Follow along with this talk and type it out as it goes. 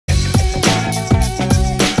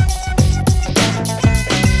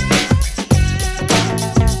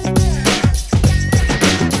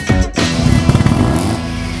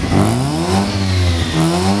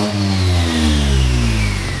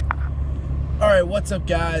Alright, what's up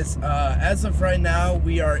guys? As of right now,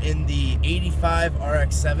 we are in the 85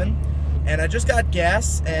 RX-7 and I just got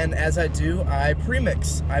gas, and as I do, I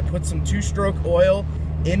premix. I put some two-stroke oil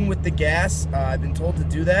in with the gas. I've been told to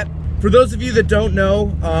do that. For those of you that don't know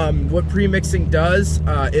what premixing does,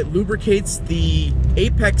 it lubricates the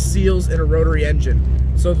apex seals in a rotary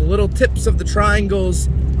engine. So the little tips of the triangles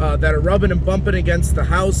that are rubbing and bumping against the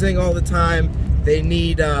housing all the time, they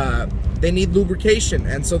need lubrication,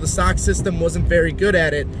 and so the stock system wasn't very good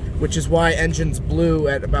at it, which is why engines blew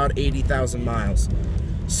at about 80,000 miles.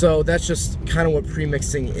 So that's just kind of what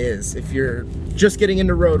premixing is. If you're just getting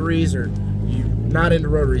into rotaries, or you're not into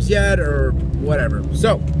rotaries yet, or whatever.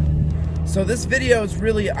 So this video is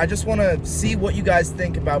really, I just want to see what you guys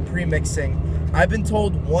think about premixing. I've been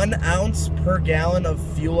told 1 ounce per gallon of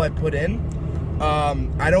fuel I put in.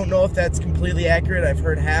 I don't know if that's completely accurate. I've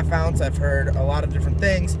heard ½ ounce, I've heard a lot of different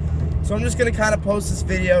things. So I'm just gonna kind of post this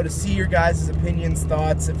video to see your guys' opinions,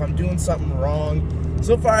 thoughts, if I'm doing something wrong.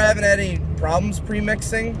 So far I haven't had any problems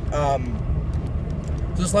premixing.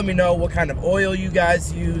 Just let me know what kind of oil you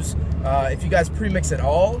guys use, if you guys premix at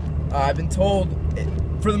all. I've been told,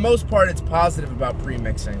 for the most part, it's positive about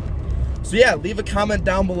premixing. So yeah, leave a comment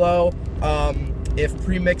down below if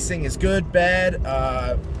premixing is good, bad,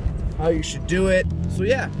 how you should do it. So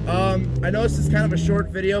yeah, I know this is kind of a short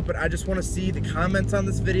video, but I just want to see the comments on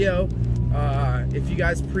this video. If you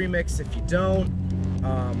guys premix, if you don't,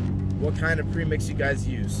 what kind of premix you guys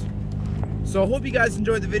use. So I hope you guys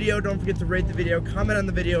enjoyed the video. Don't forget to rate the video, comment on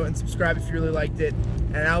the video, and subscribe if you really liked it.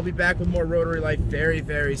 And I'll be back with more Rotary Life very,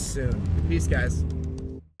 very soon. Peace, guys.